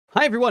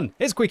Hi everyone,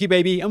 it's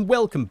QuickyBaby and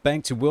welcome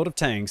back to World of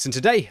Tanks, and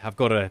today I've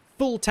got a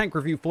full tank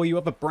review for you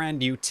of a brand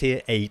new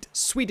Tier 8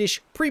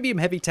 Swedish premium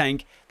heavy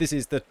tank. This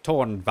is the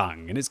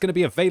Tornvagn and it's going to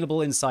be available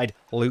inside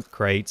loot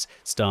crates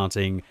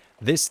starting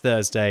this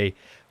Thursday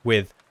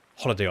with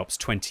Holiday Ops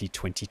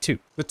 2022.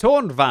 The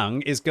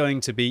Tornvagn is going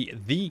to be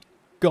the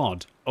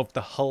god of the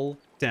hull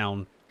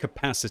down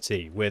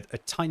capacity with a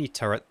tiny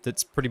turret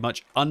that's pretty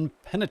much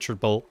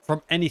unpenetrable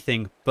from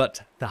anything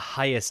but the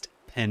highest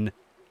pen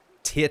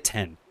Tier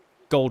 10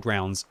 gold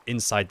rounds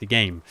inside the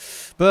game.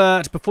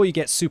 But before you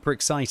get super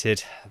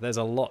excited, there's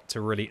a lot to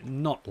really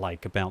not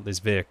like about this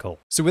vehicle.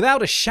 So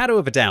without a shadow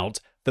of a doubt,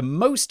 the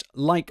most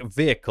like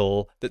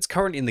vehicle that's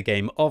currently in the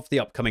game of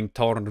the upcoming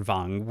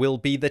Tornvagn will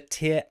be the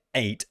Tier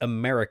 8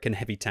 American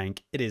heavy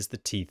tank. It is the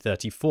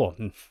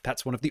T-34.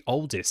 That's one of the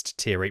oldest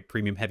Tier 8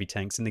 premium heavy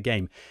tanks in the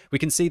game. We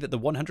can see that the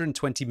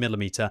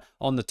 120mm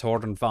on the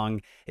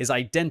Tornvagn is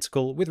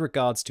identical with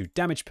regards to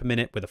damage per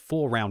minute with a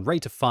 4-round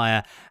rate of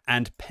fire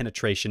and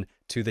penetration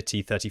to the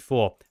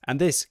T-34. And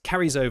this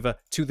carries over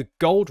to the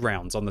gold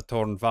rounds on the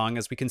Tornvagn,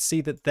 as we can see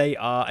that they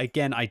are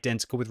again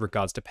identical with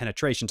regards to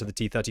penetration to the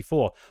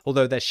T-34,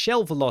 although their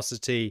shell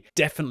velocity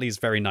definitely is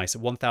very nice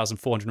at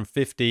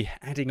 1,450,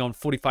 adding on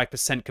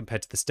 45%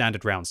 compared to the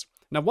standard rounds.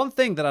 Now, one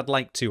thing that I'd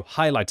like to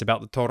highlight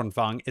about the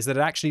Tornvagn is that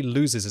it actually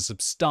loses a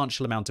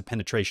substantial amount of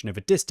penetration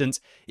over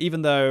distance,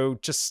 even though,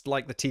 just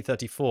like the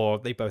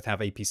T-34, they both have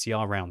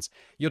APCR rounds.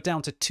 You're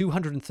down to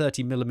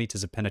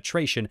 230mm of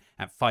penetration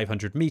at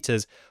 500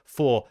 meters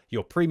for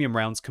your premium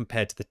rounds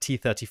compared to the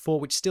T-34,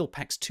 which still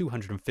packs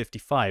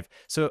 255.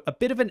 So a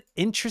bit of an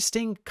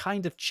interesting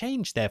kind of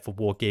change there for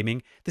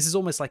wargaming. This is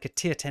almost like a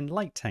Tier 10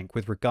 light tank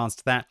with regards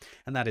to that,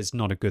 and that is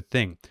not a good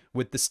thing,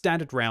 with the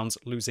standard rounds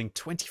losing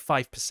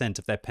 25%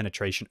 of their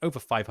penetration over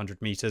 500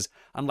 meters,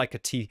 unlike a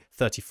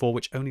T-34,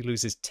 which only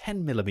loses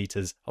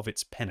 10mm of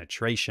its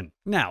penetration.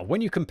 Now, when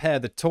you compare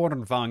the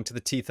Tornvagn to the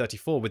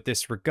T-34 with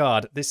this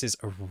regard, this is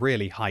a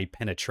really high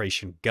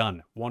penetration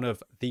gun, one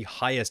of the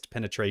highest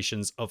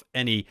penetrations of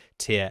any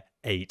Tier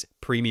 8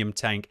 premium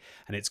tank,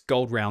 and its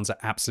gold rounds are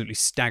absolutely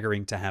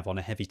staggering to have on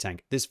a heavy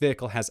tank. This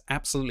vehicle has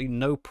absolutely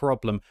no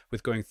problem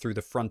with going through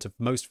the front of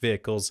most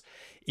vehicles,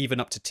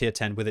 even up to Tier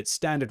 10 with its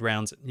standard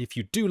rounds. If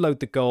you do load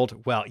the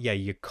gold, well, yeah,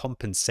 you're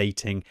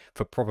compensating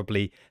for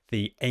probably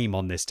the aim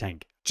on this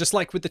tank. Just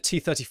like with the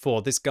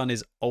T-34, this gun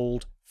is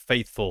old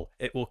faithful.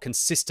 It will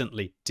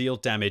consistently deal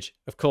damage,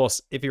 of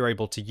course, if you're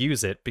able to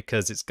use it,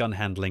 because its gun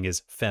handling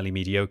is fairly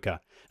mediocre.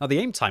 Now, the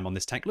aim time on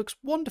this tank looks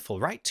wonderful,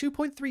 right?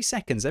 2.3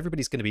 seconds.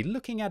 Everybody's going to be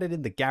looking at it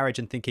in the garage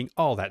and thinking,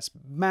 oh, that's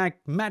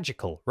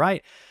magical,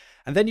 right?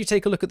 And then you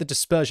take a look at the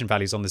dispersion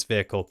values on this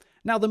vehicle.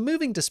 Now, the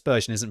moving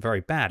dispersion isn't very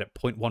bad at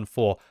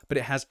 0.14, but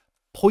it has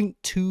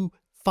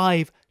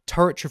 0.25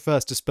 turret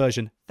traverse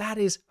dispersion. That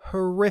is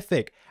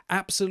horrific.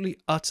 Absolutely,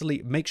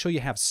 utterly. Make sure you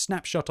have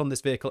snapshot on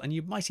this vehicle, and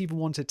you might even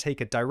want to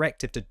take a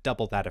directive to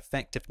double that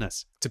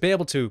effectiveness. To be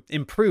able to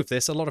improve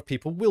this, a lot of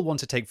people will want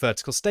to take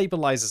vertical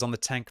stabilizers on the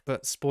tank,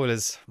 but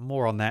spoilers,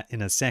 more on that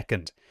in a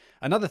second.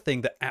 Another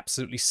thing that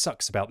absolutely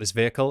sucks about this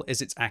vehicle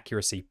is its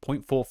accuracy,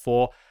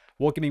 0.44.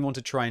 Wargaming want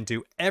to try and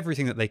do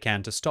everything that they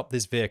can to stop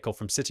this vehicle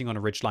from sitting on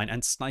a ridgeline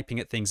and sniping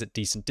at things at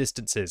decent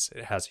distances.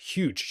 It has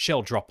huge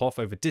shell drop-off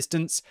over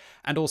distance,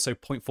 and also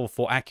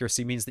 0.44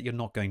 accuracy means that you're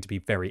not going to be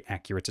very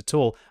accurate at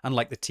all,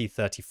 unlike the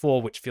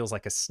T-34, which feels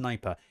like a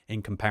sniper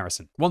in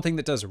comparison. One thing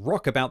that does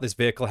rock about this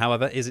vehicle,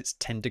 however, is its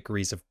 10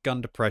 degrees of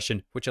gun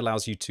depression, which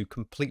allows you to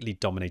completely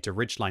dominate a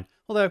ridgeline,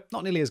 although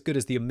not nearly as good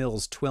as the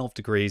Emil's 12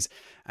 degrees,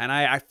 and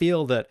I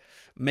feel that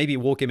maybe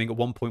Wargaming at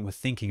one point were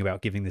thinking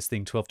about giving this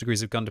thing 12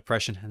 degrees of gun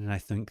depression, and I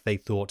think they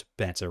thought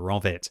better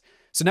of it.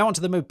 So now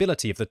onto the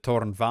mobility of the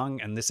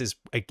Tornvagn, and this is,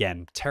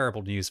 again,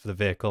 terrible news for the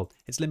vehicle.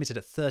 It's limited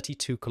at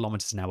 32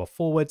 kilometers an hour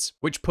forwards,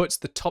 which puts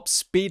the top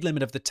speed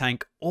limit of the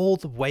tank all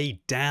the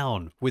way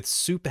down, with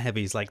super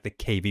heavies like the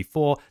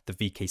KV-4, the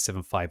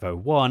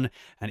VK7501,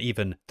 and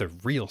even the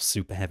real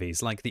super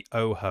heavies like the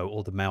Oho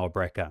or the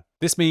Mauerbrecher.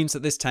 This means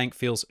that this tank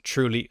feels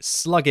truly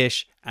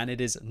sluggish, and it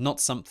is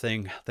not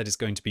something that is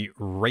going to be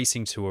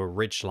racing to a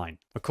ridgeline.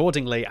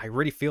 Accordingly, I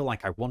really feel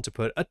like I want to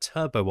put a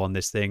turbo on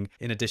this thing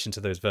in addition to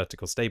those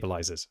vertical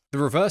stabilizers. The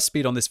reverse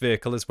speed on this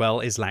vehicle as well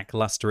is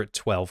lackluster at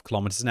 12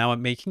 kilometers an hour,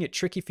 making it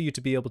tricky for you to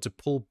be able to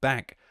pull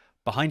back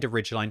behind a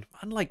ridgeline,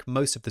 unlike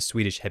most of the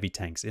Swedish heavy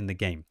tanks in the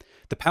game.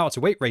 The power to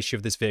weight ratio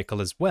of this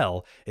vehicle as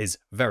well is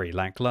very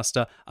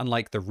lackluster,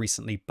 unlike the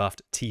recently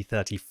buffed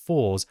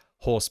T-34's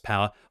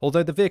horsepower,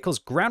 although the vehicle's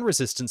ground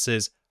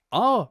resistances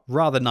are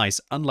rather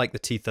nice, unlike the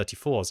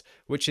T-34's,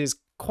 which is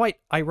quite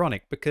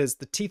ironic because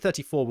the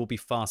T-34 will be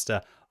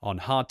faster on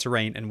hard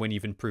terrain, and when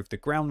you've improved the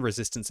ground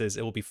resistances,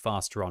 it will be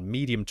faster on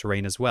medium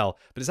terrain as well,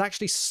 but it's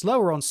actually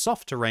slower on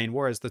soft terrain,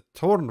 whereas the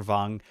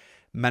Tornvagn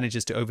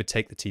manages to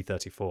overtake the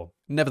T-34.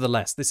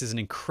 Nevertheless, this is an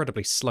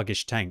incredibly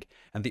sluggish tank,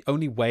 and the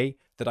only way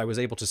that I was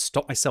able to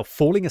stop myself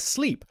falling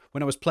asleep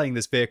when I was playing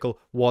this vehicle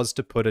was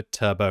to put a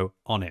turbo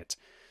on it.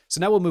 So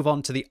now we'll move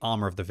on to the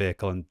armor of the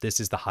vehicle, and this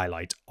is the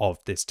highlight of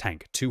this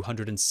tank.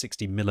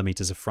 260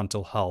 millimeters of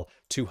frontal hull,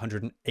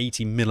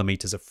 280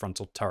 millimeters of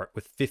frontal turret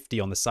with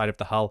 50 on the side of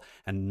the hull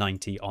and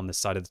 90 on the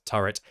side of the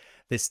turret.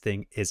 This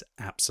thing is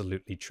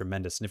absolutely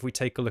tremendous. And if we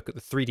take a look at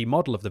the 3D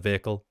model of the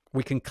vehicle,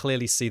 we can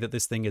clearly see that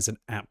this thing is an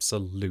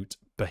absolute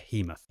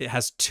behemoth. It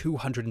has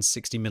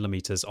 260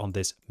 millimeters on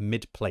this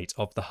mid plate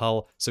of the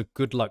hull, so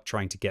good luck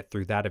trying to get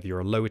through that if you're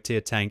a lower tier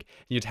tank.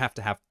 You'd have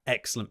to have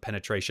excellent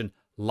penetration,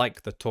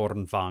 like the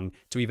Tornvagn,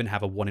 to even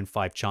have a 1 in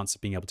 5 chance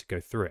of being able to go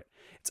through it.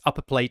 Its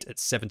upper plate at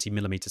 70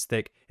 millimeters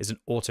thick is an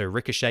auto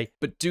ricochet,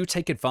 but do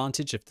take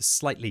advantage of the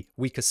slightly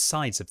weaker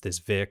sides of this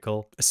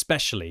vehicle,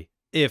 especially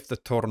if the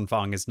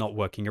Tornvagn is not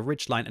working a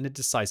ridgeline and it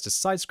decides to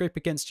side scrape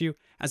against you,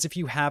 as if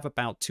you have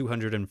about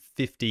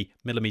 250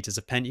 millimeters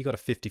of pen, you got a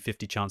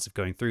 50-50 chance of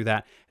going through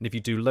that. And if you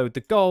do load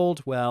the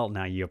gold, well,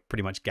 now you're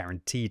pretty much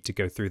guaranteed to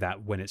go through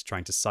that when it's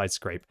trying to side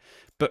scrape.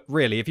 But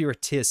really, if you're a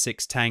tier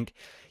 6 tank,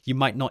 you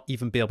might not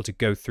even be able to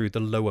go through the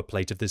lower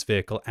plate of this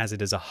vehicle, as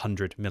it is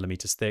 100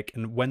 millimeters thick.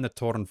 And when the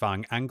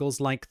Tornvagn angles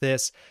like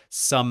this,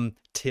 some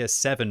tier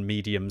 7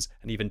 mediums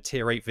and even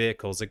tier 8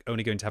 vehicles are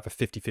only going to have a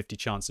 50-50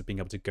 chance of being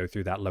able to go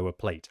through that lower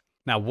plate.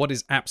 Now, what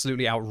is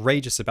absolutely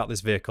outrageous about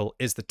this vehicle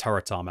is the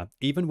turret armor.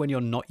 Even when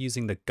you're not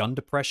using the gun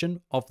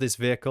depression of this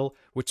vehicle,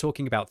 we're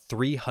talking about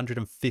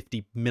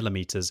 350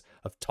 millimeters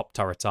of top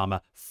turret armor,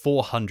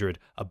 400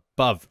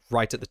 above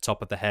right at the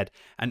top of the head,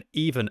 and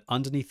even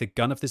underneath the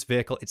gun of this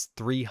vehicle, it's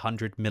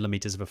 300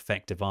 millimeters of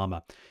effective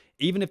armor.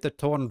 Even if the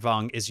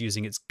Tornvagn is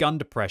using its gun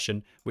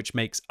depression, which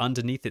makes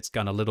underneath its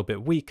gun a little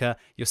bit weaker,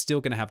 you're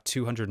still going to have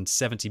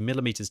 270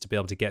 millimeters to be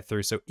able to get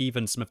through. So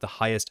even some of the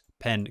highest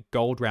pen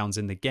gold rounds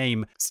in the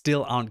game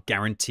still aren't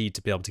guaranteed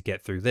to be able to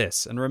get through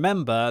this. And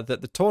remember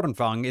that the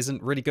Tornvagn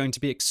isn't really going to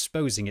be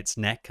exposing its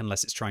neck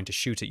unless it's trying to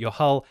shoot at your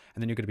hull,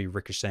 and then you're going to be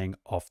ricocheting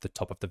off the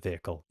top of the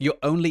vehicle. Your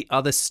only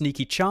other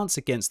sneaky chance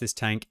against this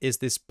tank is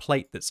this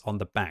plate that's on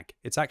the back.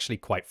 It's actually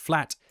quite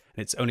flat,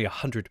 and it's only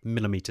 100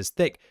 millimeters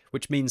thick,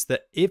 which means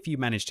that if you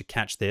manage to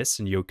catch this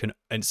and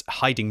it's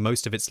hiding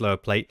most of its lower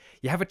plate,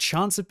 you have a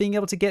chance of being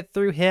able to get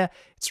through here.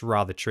 It's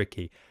rather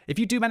tricky. If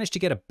you do manage to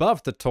get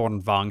above the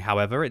Tornvagn,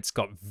 however, it's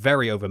got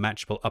very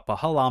overmatchable upper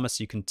hull armor,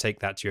 so you can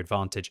take that to your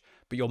advantage.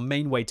 But your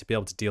main way to be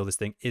able to deal this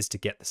thing is to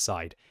get the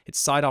side. Its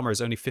side armor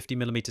is only 50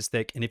 millimeters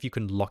thick, and if you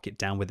can lock it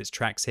down with its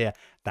tracks here,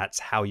 that's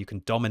how you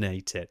can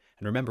dominate it.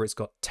 And remember, it's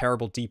got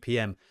terrible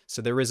DPM,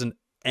 so there isn't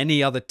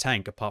any other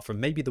tank apart from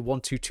maybe the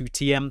 122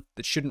 TM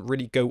that shouldn't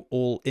really go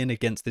all in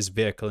against this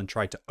vehicle and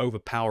try to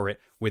overpower it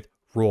with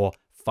raw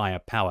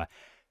firepower.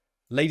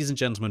 Ladies and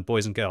gentlemen,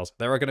 boys and girls,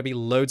 there are going to be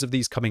loads of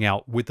these coming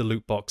out with the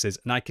loot boxes,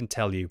 and I can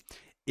tell you,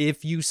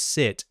 if you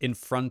sit in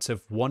front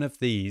of one of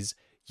these,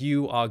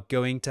 you are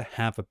going to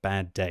have a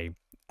bad day.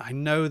 I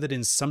know that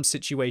in some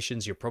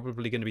situations you're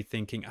probably going to be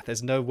thinking,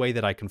 there's no way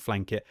that I can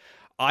flank it.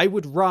 I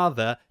would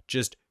rather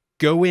just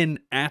go in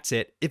at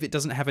it if it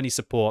doesn't have any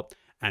support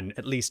and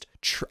at least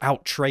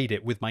out-trade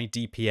it with my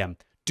DPM.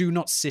 Do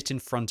not sit in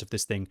front of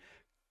this thing.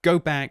 Go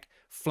back,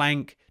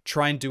 flank,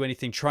 try and do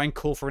anything, try and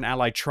call for an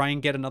ally, try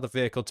and get another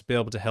vehicle to be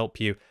able to help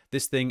you.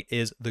 This thing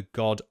is the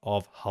god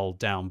of hull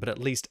down, but at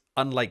least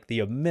unlike the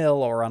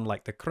Emil or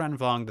unlike the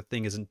Tornvagn, the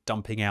thing isn't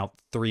dumping out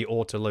 3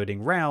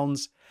 auto-loading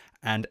rounds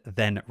and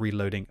then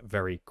reloading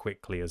very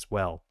quickly as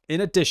well. In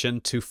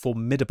addition to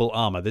formidable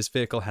armor, this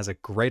vehicle has a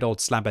great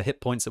old slabber hit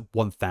points at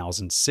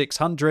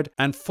 1,600,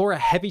 and for a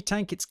heavy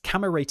tank, its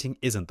camo rating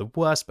isn't the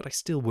worst, but I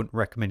still wouldn't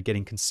recommend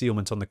getting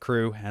concealment on the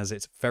crew, as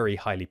it's very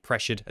highly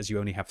pressured, as you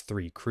only have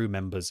 3 crew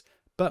members,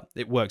 but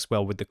it works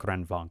well with the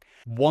Tornvagn.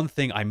 One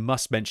thing I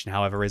must mention,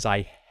 however, is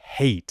I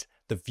hate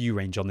the view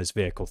range on this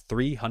vehicle.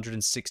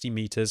 360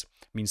 meters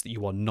means that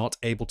you are not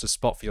able to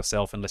spot for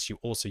yourself unless you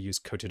also use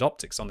coated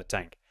optics on the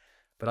tank.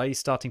 But are you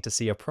starting to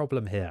see a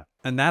problem here?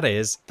 And that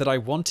is that I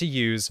want to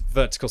use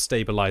vertical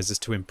stabilizers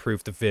to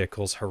improve the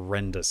vehicle's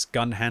horrendous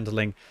gun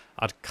handling.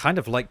 I'd kind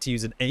of like to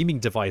use an aiming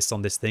device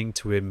on this thing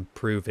to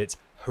improve its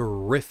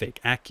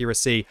horrific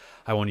accuracy.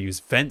 I want to use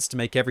vents to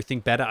make everything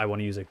better. I want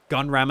to use a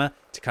gun rammer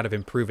to kind of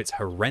improve its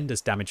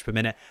horrendous damage per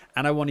minute.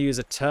 And I want to use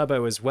a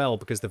turbo as well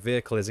because the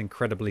vehicle is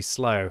incredibly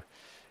slow.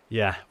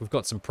 Yeah, we've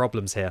got some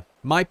problems here.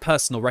 My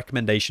personal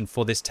recommendation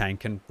for this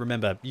tank, and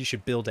remember, you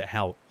should build it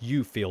how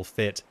you feel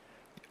fit.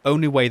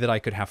 Only way that I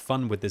could have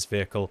fun with this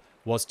vehicle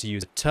was to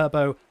use a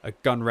turbo, a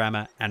gun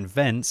rammer, and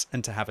vents,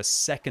 and to have a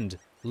second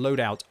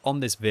loadout on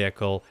this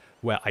vehicle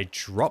where I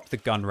drop the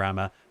gun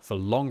rammer for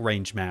long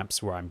range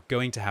maps where I'm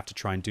going to have to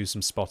try and do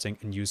some spotting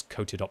and use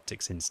coated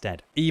optics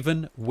instead.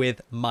 Even with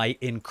my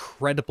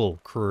incredible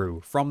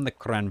crew from the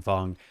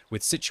Tornvagn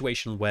with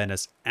situational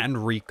awareness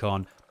and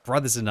recon,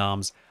 brothers in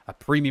arms, a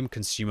premium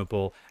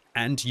consumable,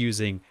 and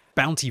using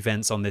bounty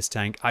vents on this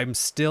tank, I'm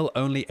still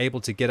only able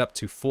to get up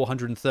to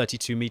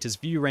 432 meters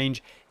view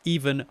range,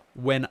 even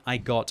when I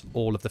got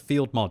all of the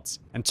field mods.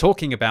 And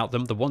talking about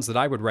them, the ones that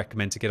I would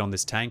recommend to get on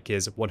this tank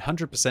is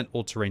 100%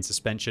 all-terrain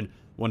suspension,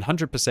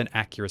 100%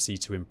 accuracy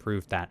to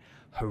improve that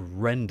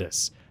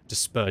horrendous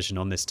dispersion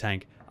on this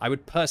tank. I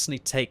would personally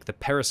take the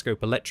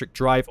periscope electric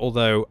drive,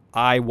 although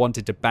I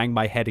wanted to bang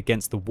my head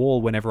against the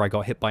wall whenever I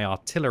got hit by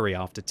artillery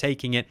after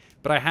taking it,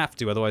 but I have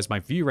to, otherwise my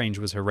view range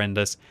was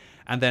horrendous.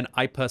 And then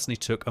I personally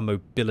took a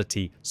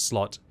mobility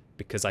slot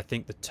because I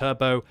think the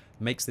turbo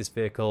makes this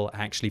vehicle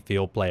actually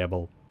feel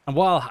playable. And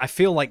while I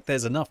feel like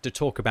there's enough to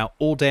talk about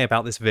all day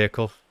about this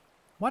vehicle,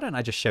 why don't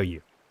I just show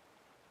you?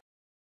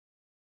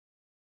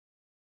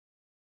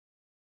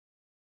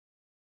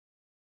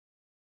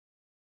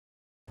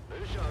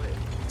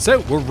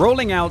 So we're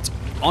rolling out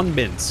on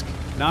Minsk.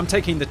 Now I'm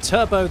taking the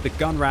turbo, the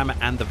gun ram,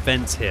 and the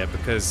vents here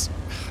because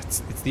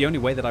it's the only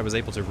way that I was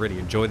able to really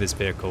enjoy this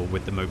vehicle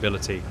with the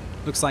mobility.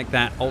 Looks like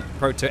that old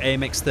Proto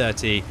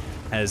AMX-30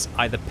 has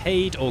either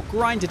paid or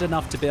grinded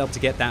enough to be able to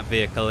get that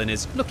vehicle and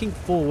is looking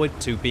forward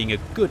to being a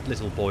good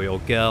little boy or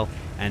girl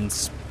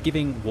and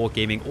giving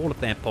Wargaming all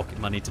of their pocket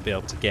money to be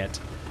able to get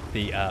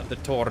the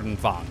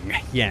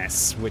Tornvagn,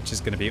 yes, which is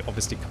going to be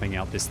obviously coming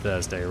out this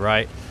Thursday,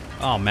 right?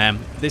 Oh man,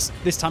 this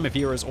time of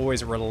year is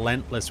always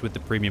relentless with the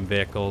premium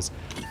vehicles.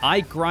 I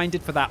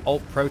grinded for that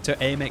Alt Proto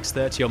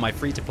AMX-30 on my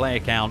free-to-play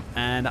account,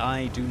 and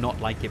I do not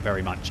like it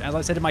very much. As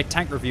I said in my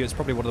tank review, it's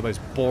probably one of the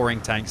most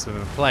boring tanks I've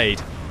ever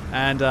played.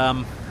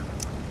 And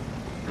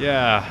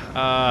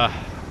yeah,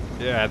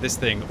 this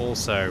thing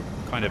also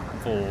kind of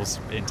falls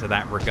into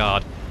that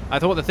regard. I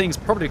thought the things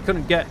probably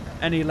couldn't get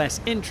any less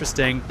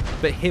interesting,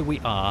 but here we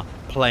are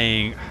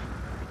playing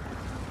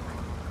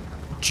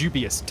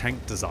dubious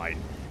tank design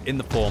in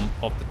the form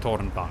of the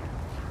Tornvagn.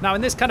 Now,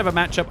 in this kind of a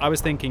matchup, I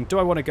was thinking, do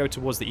I want to go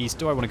towards the east?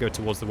 Do I want to go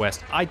towards the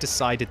west? I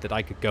decided that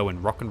I could go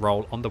and rock and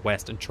roll on the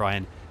west and try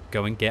and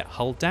go and get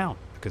hulled down,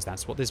 because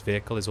that's what this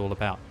vehicle is all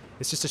about.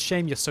 It's just a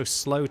shame you're so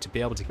slow to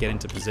be able to get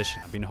into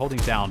position. I've been holding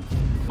down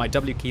my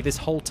W key this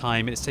whole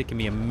time. It's taken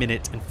me 1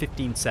 minute and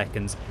 15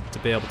 seconds to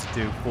be able to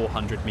do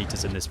 400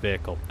 meters in this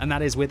vehicle. And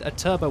that is with a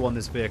turbo on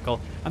this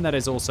vehicle, and that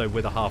is also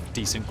with a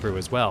half-decent crew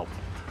as well.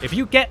 If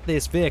you get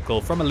this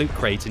vehicle from a loot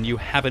crate and you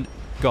haven't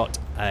got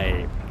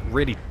a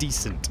really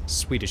decent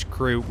Swedish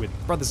crew with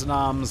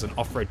brothers-in-arms and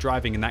off-road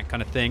driving and that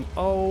kind of thing,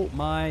 oh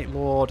my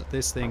lord,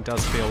 this thing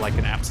does feel like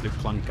an absolute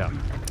clunker.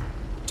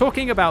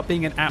 Talking about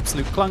being an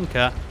absolute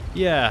clunker,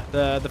 yeah,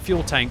 the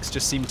fuel tanks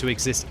just seem to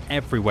exist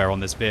everywhere on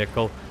this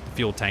vehicle. The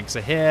fuel tanks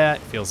are here,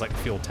 it feels like the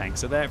fuel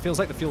tanks are there, it feels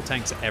like the fuel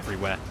tanks are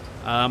everywhere.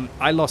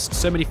 I lost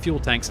so many fuel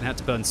tanks and had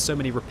to burn so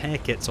many repair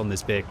kits on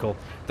this vehicle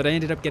that I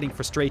ended up getting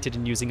frustrated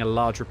and using a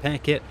large repair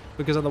kit,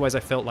 because otherwise I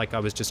felt like I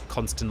was just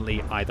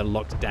constantly either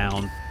locked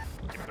down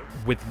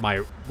with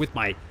my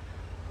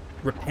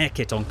repair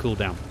kit on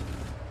cooldown.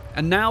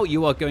 And now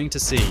you are going to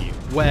see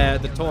where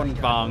the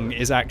Tornvagn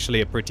is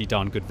actually a pretty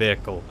darn good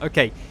vehicle.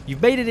 Okay,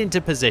 you've made it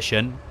into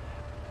position,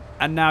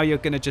 and now you're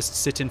going to just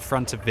sit in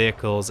front of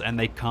vehicles and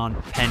they can't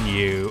pen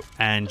you,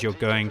 and you're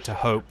going to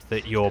hope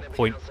that your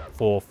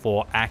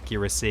 .44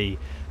 accuracy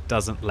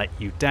doesn't let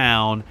you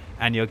down,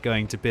 and you're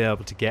going to be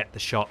able to get the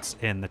shots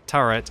in the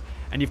turret,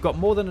 and you've got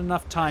more than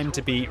enough time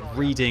to be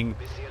reading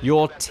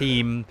your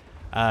team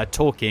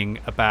talking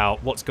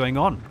about what's going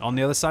on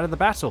the other side of the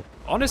battle.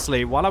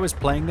 Honestly, while I was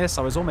playing this,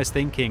 I was almost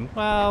thinking,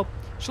 well,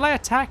 shall I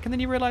attack? And then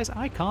you realize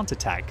I can't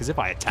attack, because if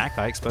I attack,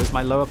 I expose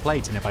my lower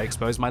plate, and if I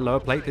expose my lower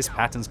plate, this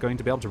pattern's going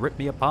to be able to rip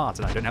me apart,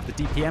 and I don't have the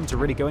DPM to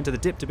really go into the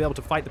dip to be able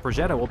to fight the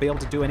Progetto or be able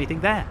to do anything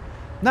there.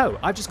 No,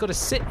 I've just got to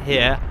sit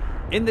here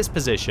in this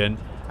position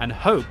and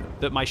hope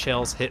that my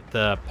shells hit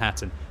the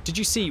pattern. Did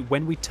you see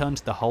when we turned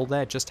the hull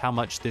there just how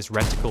much this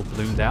reticle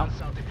bloomed out?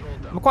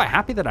 I'm quite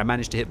happy that I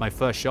managed to hit my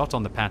first shot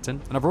on the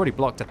pattern, and I've already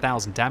blocked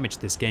 1,000 damage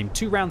this game.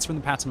 2 rounds from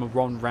the pattern and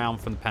 1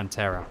 round from the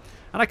Pantera.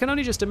 And I can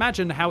only just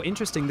imagine how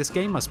interesting this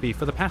game must be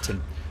for the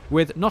pattern,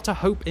 with not a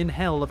hope in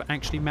hell of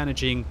actually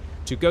managing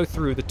to go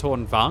through the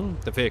Tornvagn.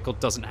 The vehicle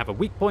doesn't have a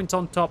weak point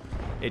on top,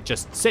 it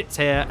just sits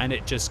here and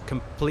it just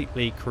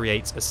completely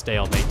creates a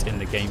stalemate in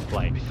the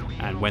gameplay.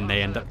 And when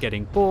they end up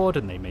getting bored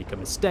and they make a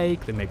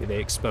mistake, then maybe they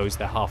expose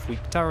their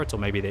half-weak turret, or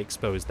maybe they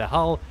expose their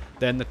hull,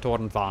 then the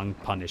Tornvagn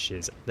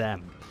punishes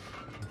them.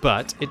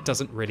 But it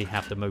doesn't really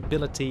have the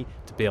mobility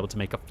to be able to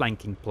make a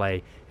flanking play,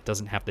 it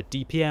doesn't have the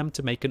DPM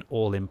to make an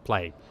all-in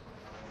play.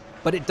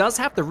 But it does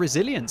have the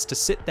resilience to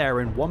sit there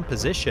in one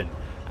position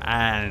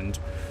and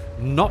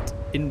not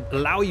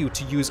allow you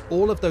to use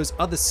all of those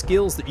other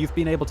skills that you've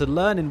been able to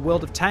learn in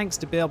World of Tanks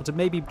to be able to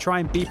maybe try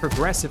and be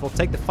progressive or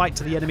take the fight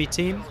to the enemy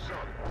team.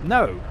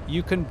 No,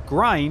 you can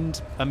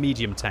grind a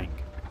medium tank.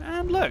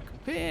 And look,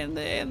 in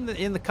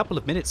the couple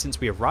of minutes since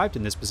we arrived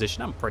in this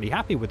position, I'm pretty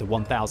happy with the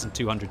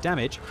 1,200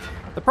 damage.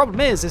 The problem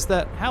is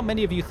that how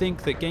many of you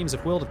think that games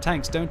of World of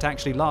Tanks don't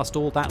actually last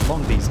all that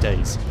long these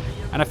days?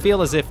 And I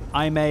feel as if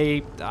I'm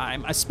a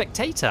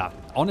spectator,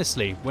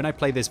 honestly, when I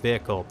play this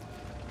vehicle.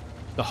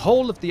 The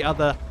whole of the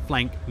other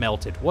flank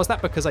melted. Was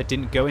that because I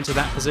didn't go into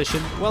that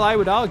position? Well, I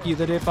would argue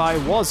that if I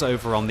was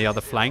over on the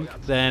other flank,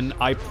 then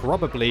I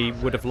probably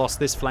would have lost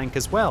this flank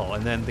as well,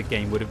 and then the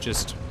game would have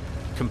just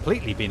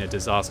completely been a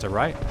disaster,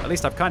 right? At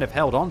least I've kind of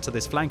held on to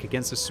this flank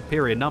against a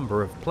superior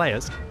number of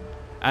players.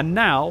 And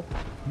now,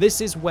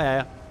 this is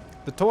where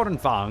the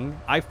Tornvagn,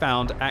 I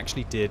found,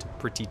 actually did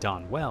pretty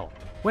darn well.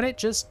 When it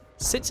just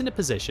sits in a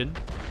position,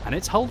 and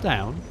it's hull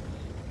down,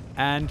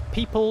 and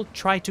people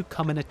try to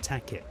come and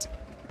attack it.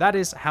 That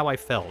is how I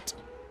felt.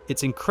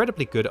 It's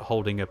incredibly good at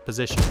holding a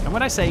position. And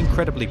when I say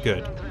incredibly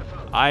good,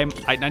 I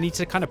need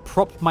to kind of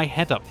prop my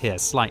head up here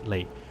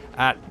slightly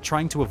at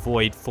trying to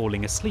avoid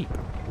falling asleep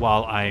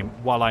while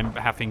I'm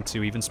having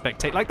to even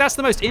spectate. Like, that's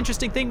the most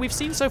interesting thing we've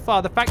seen so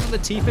far. The fact that the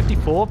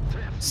T-54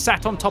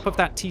 sat on top of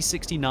that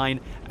T-69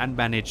 and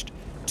managed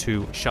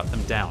to shut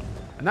them down.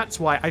 And that's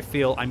why I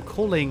feel I'm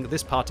calling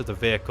this part of the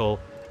vehicle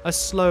a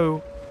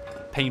slow,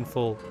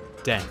 painful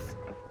death.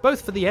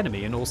 Both for the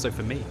enemy and also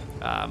for me.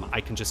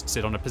 I can just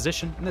sit on a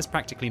position, and there's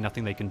practically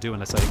nothing they can do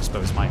unless I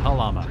expose my hull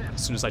armor.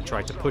 As soon as I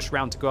tried to push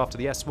round to go after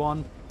the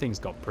S1, things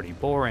got pretty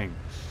boring.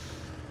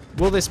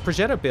 Will this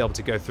Progetto be able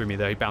to go through me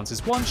though? He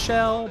bounces one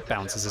shell,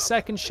 bounces a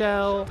second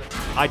shell.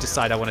 I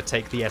decide I want to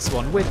take the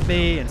S1 with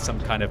me in some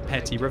kind of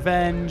petty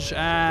revenge,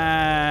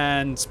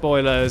 and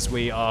spoilers,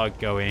 we are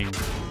going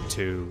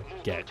to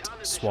get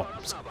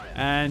swamped.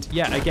 And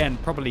yeah, again,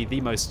 probably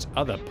the most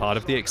other part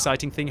of the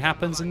exciting thing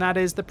happens, and that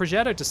is the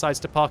Progetto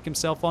decides to park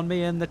himself on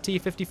me and the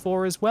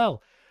T-54 as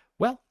well.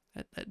 Well,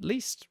 at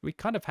least we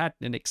kind of had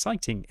an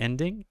exciting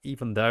ending,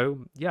 even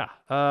though, yeah,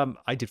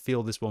 I did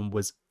feel this one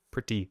was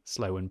pretty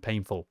slow and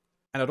painful.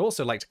 And I'd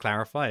also like to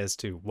clarify as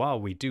to,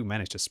 while we do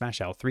manage to smash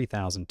out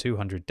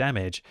 3,200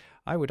 damage,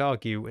 I would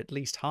argue at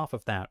least half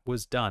of that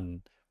was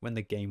done when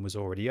the game was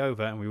already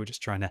over and we were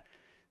just trying to,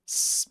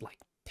 like,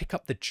 pick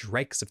up the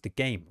dregs of the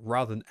game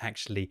rather than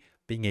actually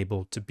being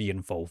able to be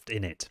involved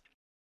in it.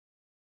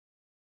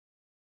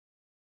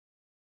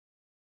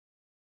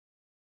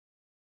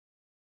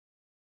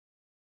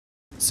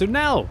 So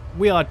now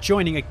we are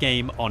joining a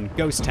game on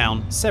Ghost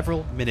Town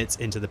several minutes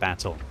into the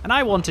battle, and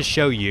I want to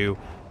show you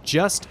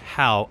just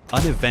how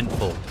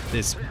uneventful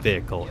this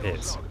vehicle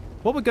is.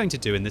 What we're going to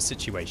do in this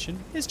situation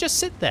is just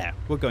sit there.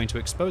 We're going to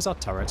expose our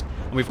turret,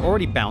 and we've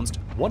already bounced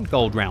one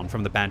gold round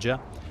from the Badger.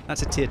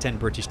 That's a tier 10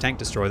 British tank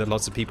destroyer that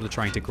lots of people are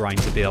trying to grind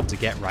to be able to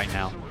get right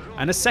now.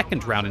 And a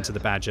second round into the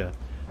Badger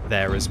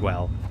there as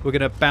well. We're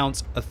going to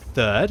bounce a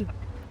third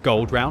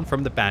gold round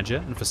from the Badger,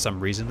 and for some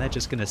reason they're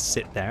just going to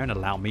sit there and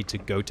allow me to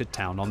go to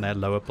town on their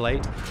lower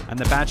plate. And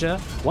the Badger,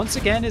 once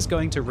again, is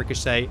going to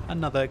ricochet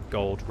another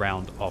gold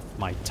round off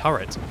my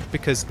turret,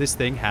 because this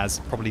thing has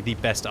probably the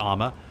best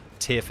armor,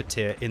 tier for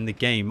tier, in the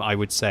game, I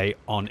would say,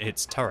 on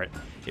its turret.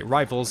 It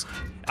rivals,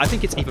 I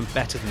think it's even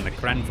better than the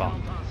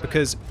Tornvagn,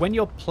 because when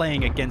you're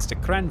playing against a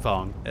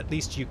Tornvagn, at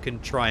least you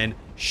can try and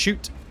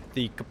shoot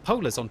the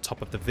cupolas on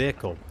top of the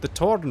vehicle. The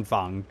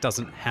Tornvagn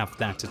doesn't have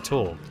that at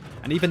all.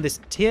 And even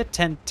this tier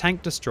 10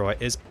 tank destroyer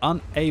is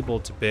unable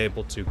to be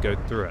able to go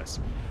through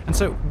us. And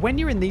so when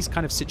you're in these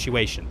kind of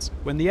situations,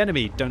 when the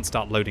enemy don't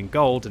start loading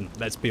gold, and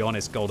let's be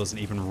honest, gold doesn't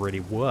even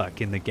really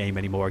work in the game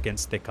anymore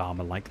against thick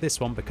armor like this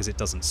one because it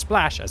doesn't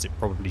splash as it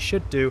probably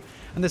should do,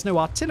 and there's no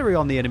artillery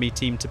on the enemy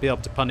team to be able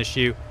to punish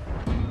you,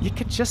 you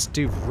could just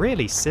do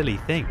really silly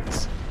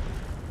things.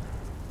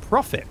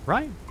 Profit,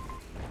 right?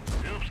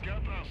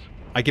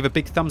 I give a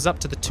big thumbs up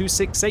to the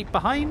 268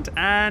 behind,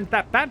 and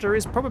that Badger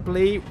is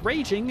probably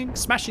raging and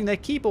smashing their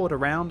keyboard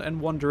around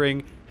and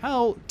wondering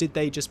how did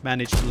they just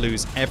manage to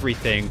lose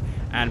everything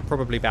and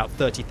probably about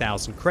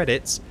 30,000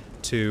 credits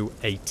to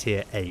a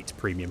tier 8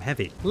 premium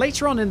heavy.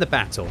 Later on in the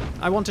battle,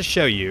 I want to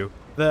show you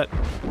that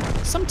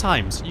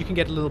sometimes you can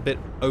get a little bit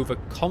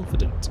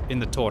overconfident in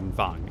the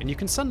Tornvagn, and you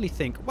can suddenly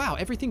think, wow,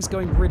 everything's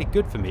going really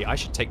good for me, I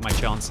should take my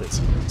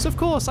chances. So of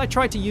course I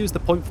tried to use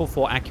the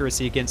 .44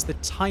 accuracy against the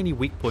tiny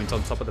weak point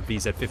on top of the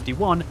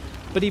VZ51,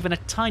 but even a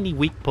tiny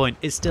weak point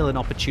is still an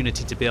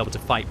opportunity to be able to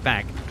fight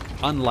back,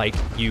 unlike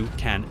you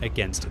can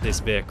against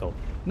this vehicle.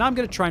 Now I'm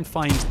going to try and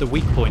find the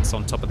weak points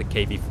on top of the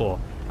KV4.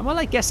 And while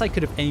I guess I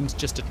could have aimed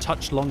just a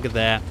touch longer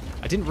there,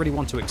 I didn't really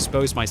want to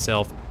expose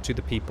myself to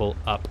the people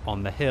up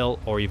on the hill,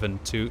 or even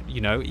to,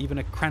 you know, even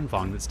a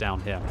Tornvagn that's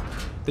down here.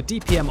 The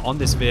DPM on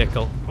this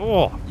vehicle,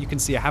 oh, you can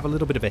see I have a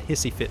little bit of a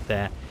hissy fit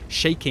there,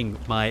 shaking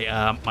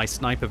my, my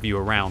sniper view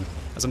around,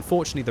 as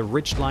unfortunately the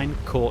ridgeline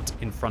caught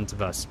in front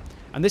of us.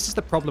 And this is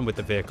the problem with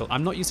the vehicle.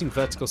 I'm not using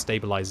vertical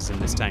stabilizers in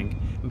this tank,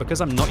 and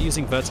because I'm not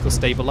using vertical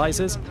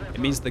stabilizers, it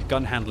means the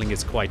gun handling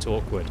is quite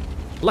awkward.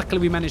 Luckily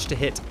we managed to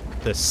hit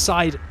the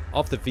side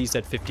of the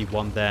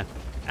VZ51 there,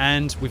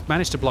 and we've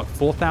managed to block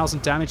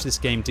 4,000 damage this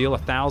game, deal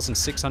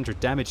 1,600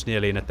 damage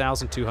nearly, and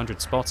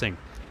 1,200 spotting.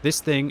 This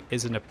thing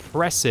is an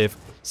oppressive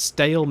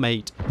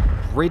stalemate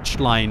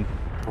ridgeline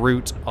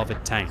brute of a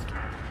tank.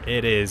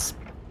 It is,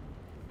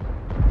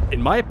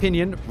 in my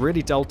opinion,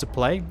 really dull to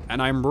play,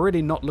 and I'm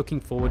really not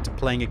looking forward to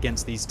playing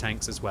against these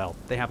tanks as well.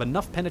 They have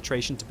enough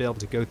penetration to be able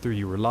to go through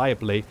you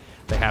reliably.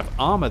 They have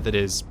armor that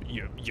is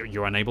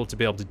you're unable to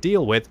be able to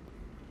deal with.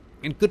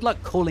 And good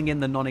luck calling in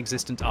the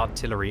non-existent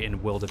artillery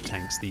in World of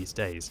Tanks these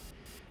days.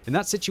 In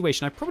that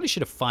situation, I probably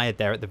should have fired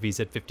there at the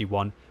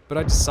VZ51, but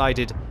I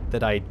decided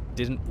that I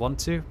didn't want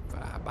to.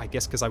 I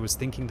guess because I was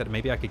thinking that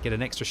maybe I could get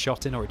an extra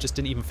shot in, or it just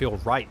didn't even feel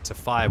right to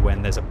fire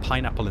when there's a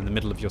pineapple in the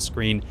middle of your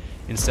screen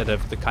instead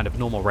of the kind of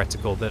normal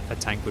reticle that a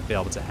tank would be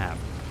able to have.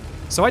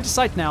 So I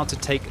decide now to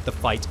take the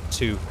fight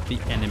to the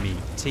enemy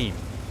team.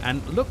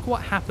 And look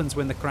what happens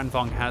when the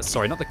Tornvagn has...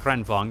 Sorry, not the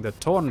Tornvagn. The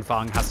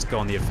Tornvagn has to go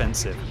on the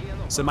offensive.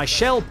 So my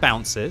shell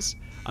bounces.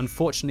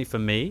 Unfortunately for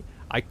me,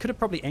 I could have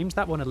probably aimed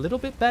that one a little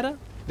bit better.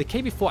 The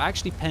KB4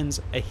 actually pens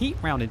a heat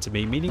round into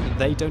me, meaning that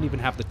they don't even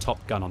have the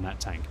top gun on that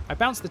tank. I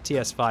bounce the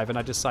TS5 and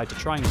I decide to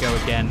try and go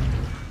again.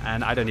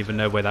 And I don't even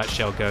know where that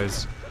shell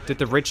goes. Did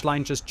the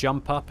ridgeline just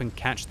jump up and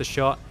catch the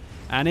shot?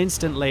 And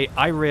instantly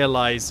I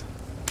realize...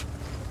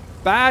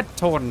 Bad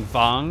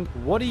Tornvagn,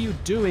 what are you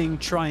doing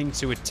trying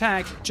to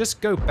attack?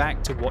 Just go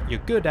back to what you're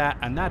good at,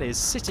 and that is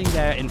sitting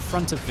there in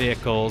front of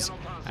vehicles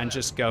and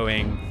just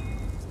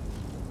going,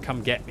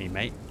 come get me,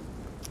 mate.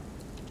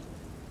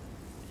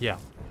 Yeah.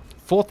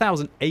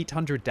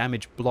 4,800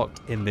 damage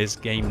blocked in this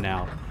game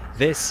now.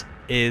 This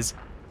is...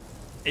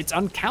 It's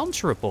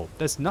uncounterable.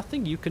 There's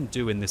nothing you can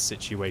do in this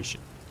situation.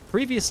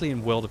 Previously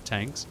in World of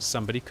Tanks,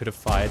 somebody could have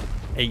fired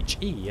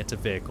HE at a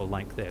vehicle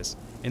like this.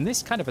 In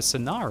this kind of a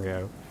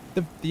scenario...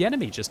 The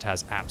enemy just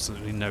has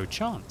absolutely no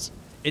chance.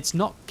 It's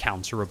not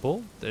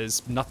counterable.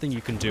 There's nothing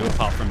you can do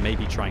apart from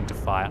maybe trying to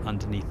fire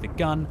underneath the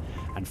gun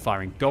and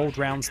firing gold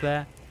rounds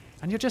there.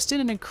 And you're just in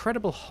an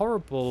incredible,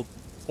 horrible,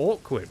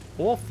 awkward,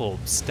 awful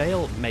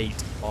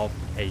stalemate of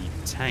a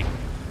tank.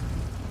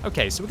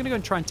 Okay, so we're going to go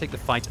and try and take the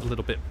fight a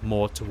little bit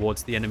more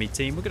towards the enemy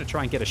team. We're going to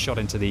try and get a shot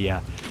into the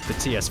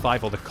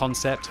TS5 or the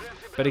concept.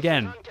 But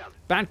again,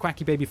 bad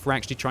QuickyBaby for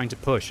actually trying to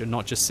push and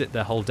not just sit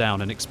there, hold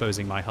down and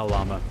exposing my hull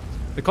armor.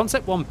 The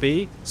Concept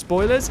 1B,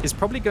 spoilers, is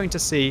probably going to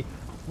see,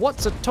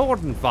 what's a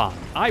Tornvagn?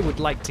 I would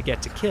like to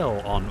get a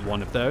kill on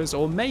one of those,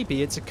 or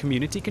maybe it's a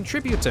community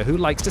contributor who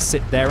likes to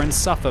sit there and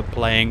suffer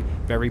playing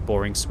very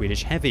boring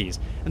Swedish heavies.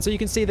 And so you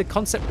can see the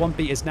Concept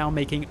 1B is now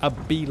making a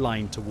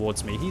beeline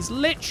towards me. He's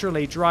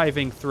literally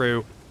driving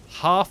through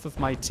half of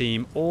my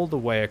team all the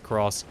way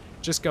across,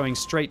 just going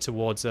straight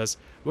towards us.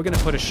 We're going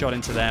to put a shot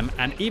into them,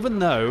 and even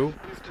though...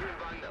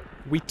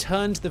 we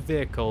turned the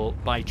vehicle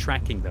by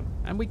tracking them,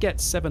 and we get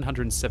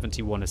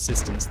 771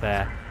 assistance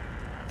there.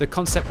 The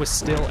Concept was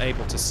still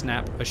able to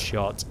snap a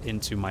shot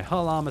into my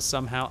hull armor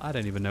somehow. I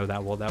don't even know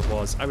what that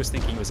was. I was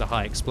thinking it was a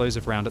high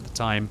explosive round at the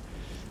time.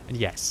 And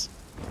yes.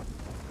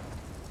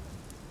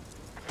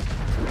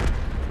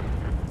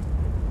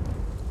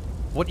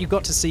 What you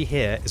got to see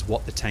here is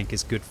what the tank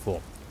is good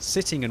for.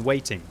 Sitting and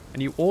waiting.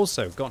 And you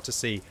also got to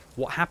see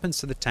what happens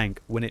to the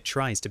tank when it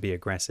tries to be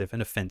aggressive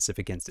and offensive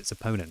against its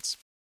opponents.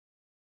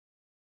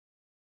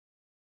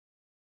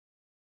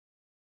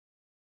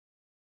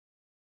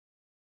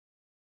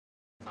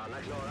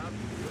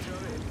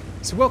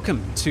 So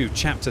welcome to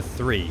Chapter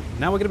 3.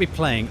 Now we're going to be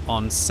playing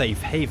on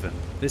Safe Haven.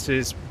 This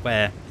is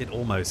where it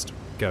almost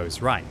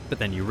goes right, but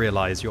then you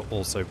realize you're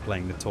also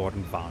playing the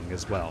Tornvagn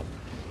as well.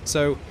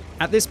 So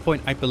at this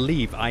point I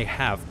believe I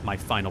have my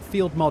final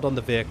field mod on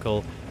the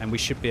vehicle, and we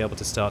should be able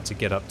to start to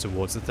get up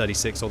towards the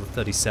 36 or the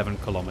 37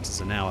 kilometers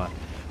an hour.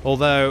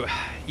 Although,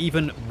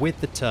 even with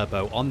the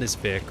turbo on this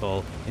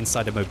vehicle,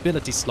 inside a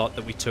mobility slot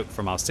that we took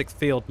from our 6th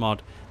field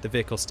mod, the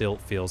vehicle still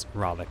feels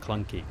rather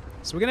clunky.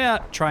 So we're going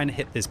to try and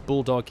hit this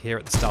bulldog here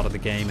at the start of the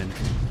game, and...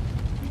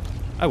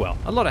 oh well,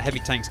 a lot of heavy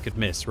tanks could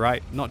miss,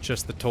 right? Not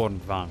just the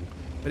Tornvagn.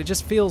 But it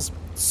just feels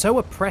so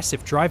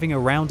oppressive driving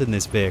around in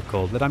this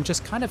vehicle that I'm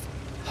just kind of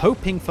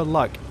hoping for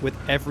luck with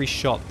every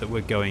shot that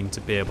we're going to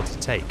be able to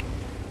take.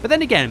 But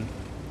then again...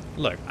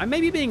 look, I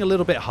may be being a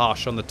little bit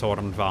harsh on the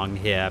Tornvagn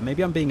here.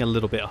 Maybe I'm being a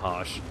little bit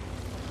harsh.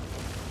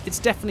 It's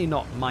definitely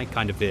not my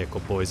kind of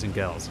vehicle, boys and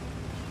girls.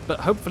 But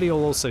hopefully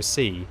you'll also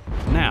see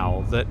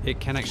now that it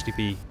can actually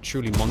be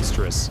truly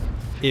monstrous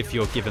if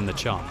you're given the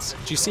chance.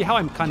 Do you see how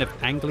I'm kind of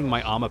angling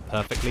my armor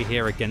perfectly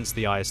here against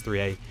the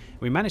IS-3A?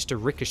 We managed to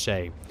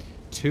ricochet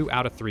 2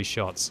 out of 3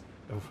 shots.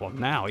 Well,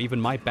 now even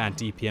my bad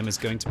DPM is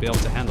going to be able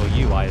to handle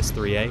you,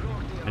 IS-3A.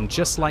 And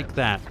just like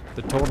that,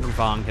 the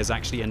Tornvagn has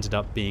actually ended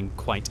up being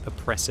quite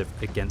oppressive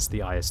against the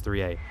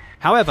IS-3A.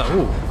 However,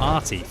 ooh,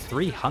 Arty,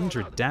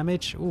 300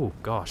 damage? Ooh,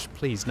 gosh,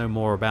 please, no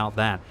more about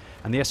that.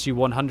 And the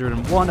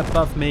SU-101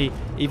 above me,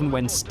 even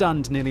when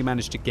stunned, nearly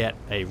managed to get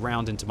a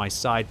round into my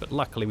side, but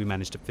luckily we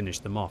managed to finish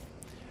them off.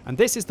 And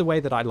this is the way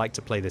that I like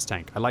to play this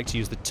tank. I like to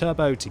use the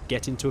turbo to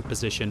get into a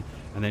position,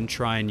 and then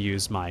try and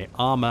use my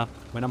armor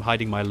when I'm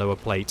hiding my lower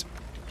plate,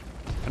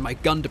 and my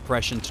gun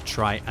depression to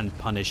try and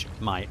punish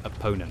my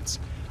opponents.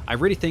 I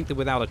really think that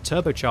without a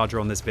turbocharger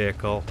on this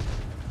vehicle,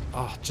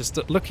 just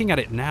looking at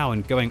it now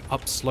and going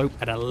upslope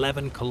at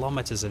 11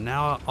 kilometers an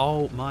hour,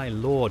 oh my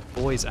lord,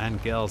 boys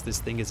and girls, this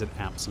thing is an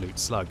absolute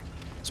slug.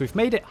 So we've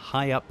made it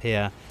high up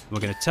here, and we're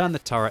going to turn the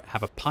turret,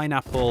 have a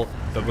pineapple,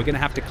 but we're going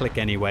to have to click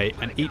anyway,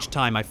 and each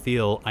time I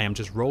feel I am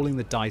just rolling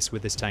the dice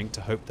with this tank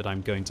to hope that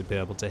I'm going to be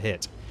able to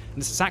hit. And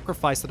it's a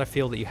sacrifice that I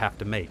feel that you have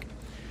to make.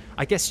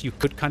 I guess you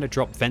could kind of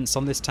drop vents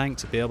on this tank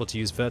to be able to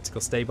use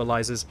vertical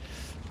stabilizers,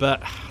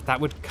 but that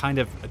would kind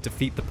of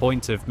defeat the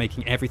point of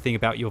making everything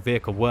about your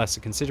vehicle worse.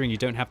 And considering you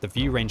don't have the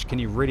view range, can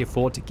you really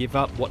afford to give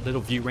up what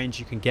little view range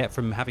you can get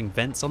from having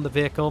vents on the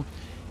vehicle?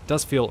 It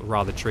does feel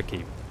rather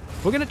tricky.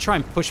 We're going to try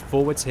and push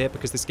forwards here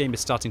because this game is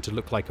starting to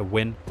look like a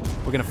win.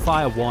 We're going to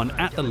fire one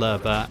at the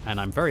lurver, and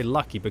I'm very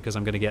lucky because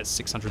I'm going to get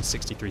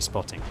 663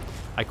 spotting.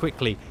 I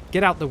quickly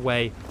get out the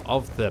way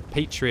of the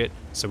Patriot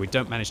so we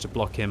don't manage to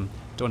block him.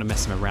 Don't want to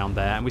mess him around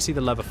there. And we see the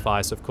lurver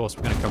fire, so of course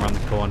we're going to come around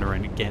the corner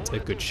and get a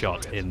good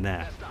shot in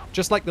there.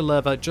 Just like the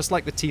lurver, just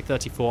like the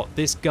T-34,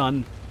 this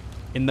gun,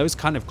 in those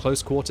kind of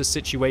close quarters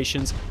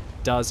situations,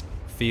 does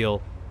feel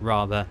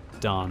rather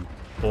darn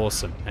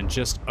awesome and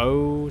just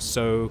oh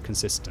so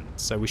consistent.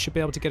 So we should be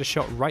able to get a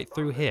shot right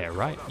through here,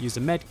 right? Use a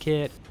med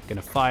kit,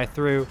 gonna fire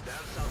through.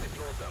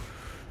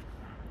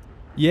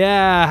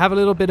 Yeah, have a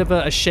little bit of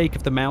a shake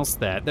of the mouse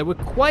there. There were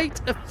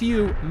quite a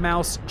few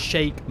mouse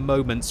shake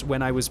moments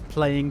when I was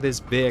playing this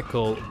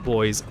vehicle,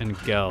 boys and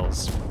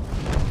girls.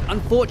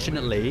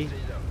 Unfortunately,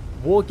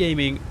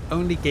 Wargaming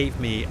only gave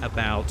me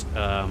about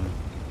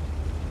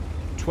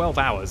 12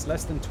 hours,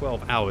 less than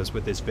 12 hours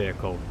with this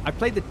vehicle. I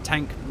played the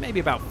tank maybe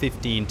about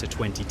 15 to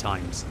 20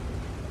 times.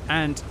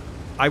 And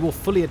I will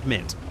fully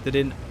admit that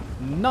in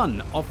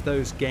none of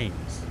those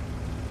games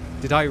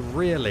did I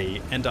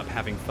really end up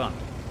having fun.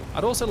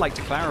 I'd also like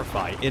to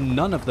clarify, in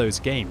none of those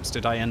games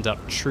did I end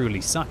up truly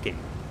sucking.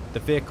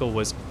 The vehicle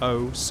was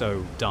oh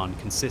so darn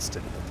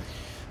consistent.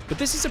 But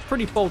this is a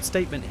pretty bold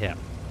statement here.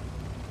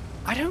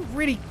 I don't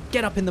really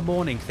get up in the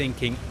morning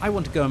thinking, I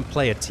want to go and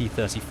play a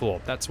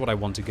T-34. That's what I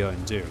want to go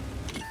and do.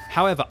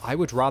 However, I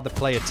would rather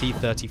play a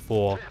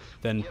T-34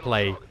 than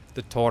play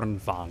the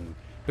Tornvagn,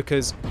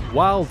 because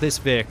while this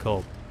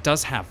vehicle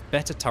does have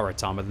better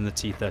turret armor than the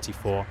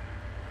T-34,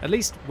 at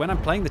least when I'm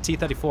playing the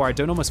T-34, I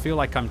don't almost feel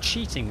like I'm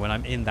cheating when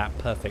I'm in that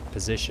perfect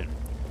position.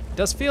 It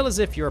does feel as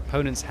if your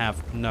opponents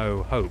have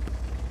no hope.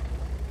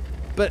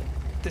 But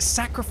the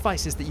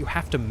sacrifices that you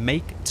have to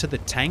make to the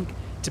tank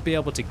to be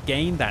able to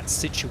gain that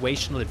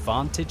situational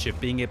advantage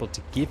of being able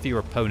to give your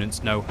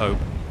opponents no hope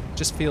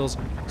just feels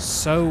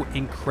so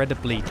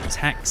incredibly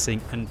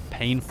taxing and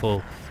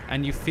painful,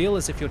 and you feel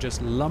as if you're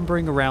just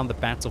lumbering around the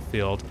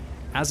battlefield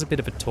as a bit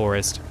of a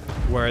tourist,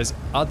 whereas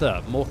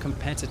other more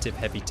competitive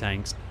heavy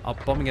tanks are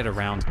bombing it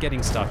around,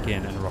 getting stuck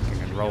in and rocking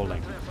and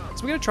rolling.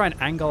 So we're going to try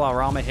and angle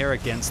our armor here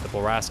against the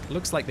Borask.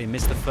 Looks like they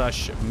missed the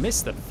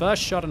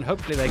first shot, and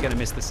hopefully they're going to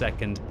miss the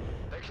second.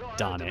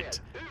 Darn it.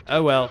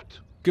 Oh well,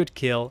 good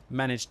kill.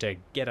 Managed to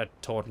get a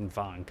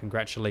Tornvagn.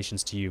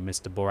 Congratulations to you,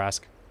 Mr.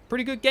 Borask.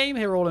 Pretty good game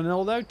here all in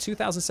all though,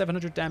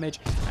 2,700 damage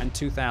and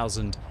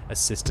 2,000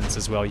 assistance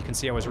as well. You can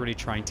see I was really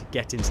trying to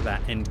get into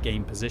that end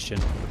game position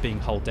of being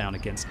hulled down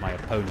against my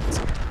opponents.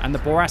 And the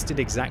Borask did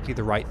exactly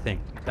the right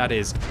thing. That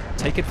is,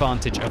 take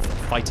advantage of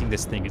fighting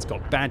this thing. It's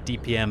got bad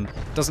DPM,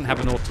 doesn't have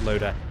an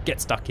autoloader,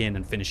 get stuck in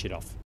and finish it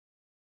off.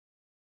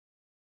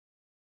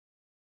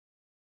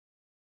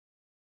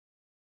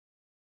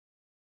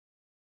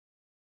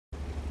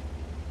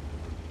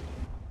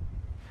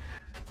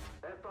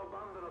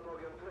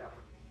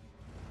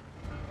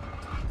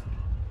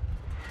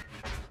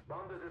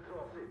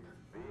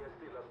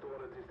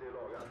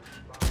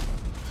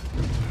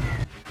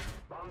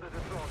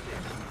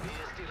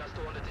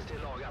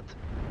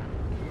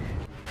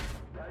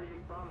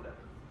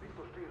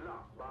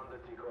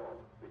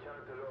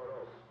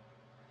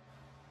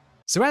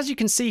 So as you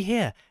can see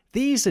here,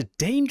 these are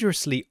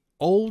dangerously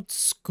old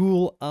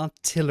school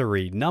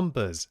artillery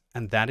numbers,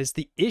 and that is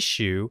the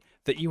issue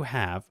that you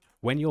have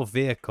when your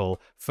vehicle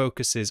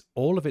focuses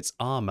all of its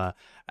armor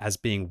as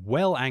being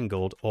well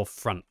angled or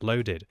front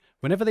loaded.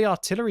 Whenever the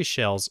artillery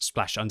shells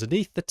splash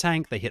underneath the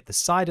tank, they hit the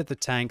side of the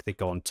tank, they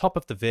go on top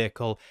of the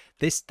vehicle,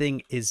 this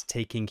thing is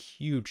taking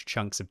huge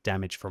chunks of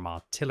damage from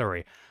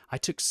artillery. I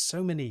took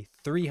so many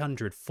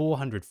 300,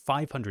 400,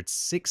 500,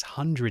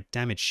 600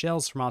 damage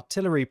shells from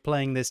artillery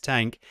playing this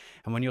tank,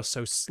 and when you're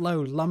so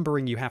slow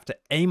lumbering you have to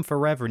aim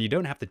forever and you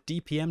don't have the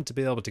DPM to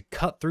be able to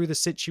cut through the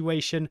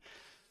situation.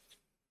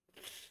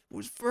 It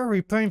was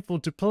very painful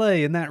to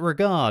play in that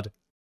regard.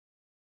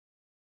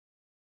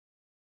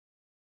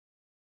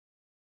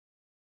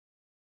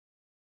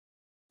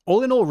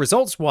 All in all,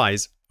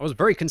 results-wise, I was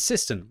very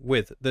consistent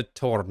with the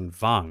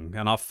Tornvagn,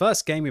 and our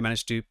first game we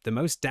managed to do the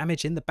most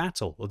damage in the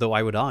battle, although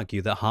I would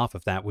argue that half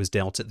of that was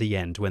dealt at the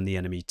end when the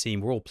enemy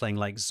team were all playing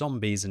like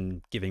zombies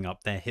and giving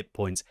up their hit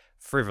points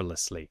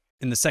frivolously.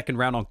 In the second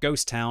round on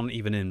Ghost Town,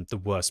 even in the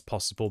worst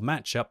possible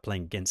matchup,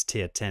 playing against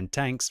tier 10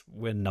 tanks,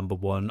 we're number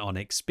one on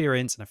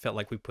experience, and I felt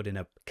like we put in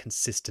a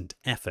consistent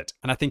effort.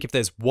 And I think if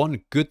there's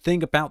one good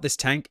thing about this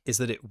tank is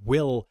that it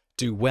will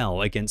do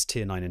well against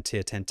tier 9 and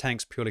tier 10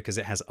 tanks purely because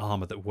it has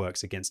armor that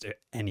works against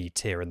any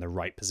tier in the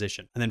right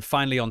position. And then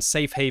finally on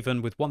Safe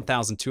Haven with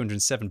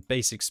 1,207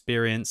 base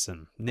experience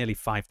and nearly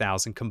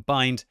 5,000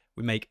 combined,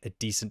 we make a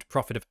decent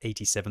profit of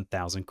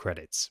 87,000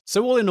 credits.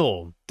 So all in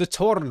all, the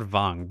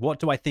Tornvagn, what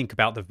do I think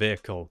about the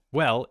vehicle?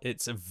 Well,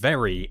 it's a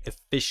very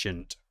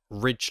efficient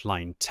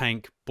ridgeline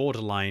tank,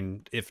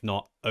 borderline if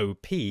not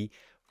OP,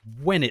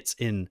 when it's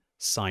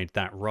inside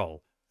that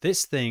role.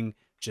 This thing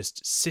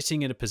just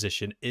sitting in a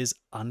position is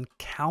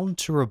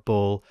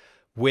uncounterable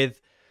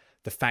with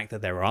the fact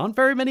that there aren't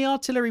very many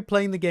artillery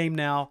playing the game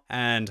now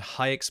and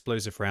high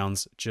explosive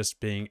rounds just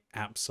being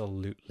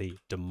absolutely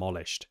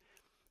demolished.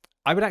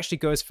 I would actually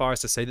go as far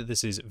as to say that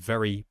this is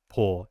very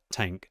poor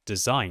tank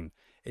design.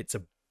 It's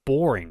a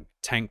boring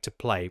tank to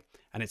play,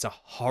 and it's a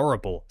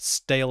horrible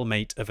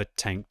stalemate of a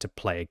tank to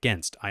play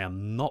against. I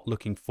am not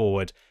looking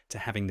forward to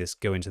having this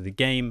go into the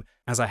game,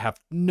 as I have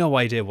no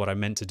idea what I'm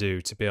meant to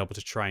do to be able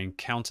to try and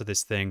counter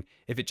this thing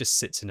if it just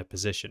sits in a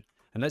position.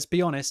 And let's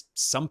be honest,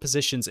 some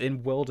positions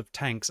in World of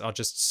Tanks are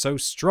just so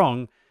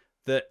strong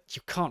that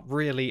you can't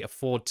really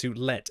afford to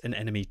let an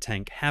enemy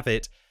tank have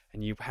it,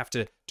 and you have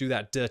to do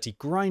that dirty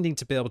grinding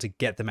to be able to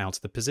get them out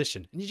of the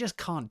position. And you just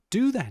can't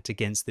do that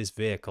against this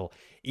vehicle.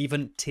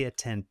 Even tier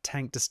 10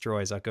 tank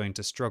destroyers are going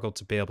to struggle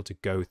to be able to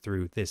go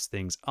through this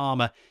thing's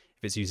armor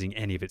if it's using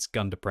any of its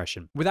gun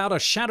depression. Without a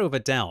shadow of a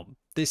doubt,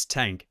 this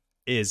tank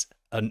is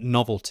a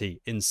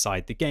novelty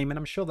inside the game, and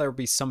I'm sure there will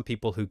be some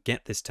people who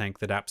get this tank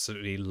that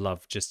absolutely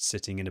love just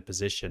sitting in a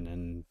position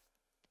and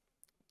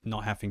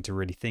not having to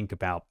really think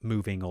about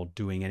moving or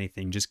doing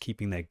anything, just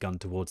keeping their gun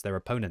towards their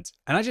opponents.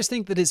 And I just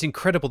think that it's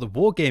incredible that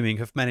Wargaming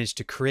have managed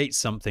to create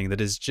something that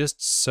is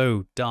just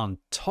so darn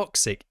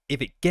toxic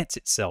if it gets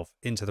itself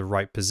into the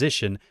right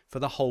position for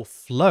the whole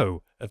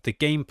flow of the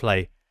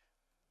gameplay,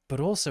 but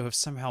also have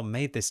somehow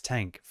made this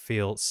tank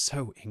feel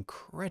so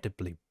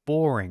incredibly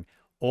boring,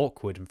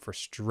 awkward, and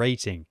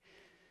frustrating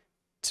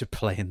to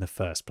play in the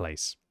first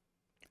place.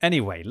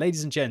 Anyway,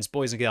 ladies and gents,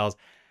 boys and girls,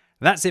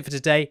 that's it for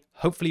today.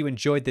 Hopefully you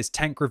enjoyed this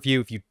tank review.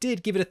 If you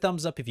did, give it a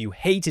thumbs up. If you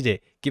hated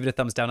it, give it a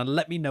thumbs down, and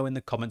let me know in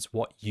the comments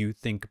what you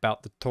think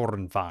about the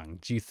Tornvagn.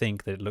 Do you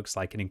think that it looks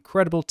like an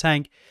incredible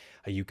tank?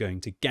 Are you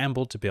going to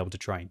gamble to be able to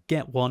try and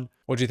get one?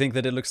 Or do you think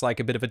that it looks like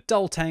a bit of a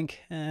dull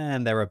tank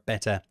and there are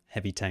better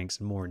heavy tanks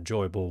and more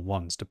enjoyable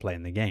ones to play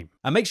in the game?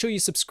 And make sure you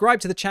subscribe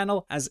to the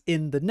channel, as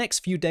in the next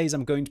few days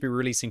I'm going to be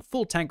releasing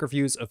full tank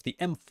reviews of the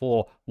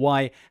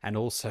M4Y and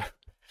also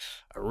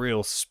a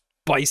real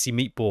spicy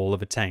meatball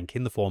of a tank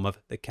in the form of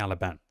the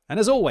Caliban. And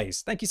as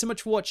always, thank you so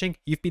much for watching.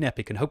 You've been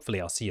epic, and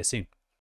hopefully I'll see you soon.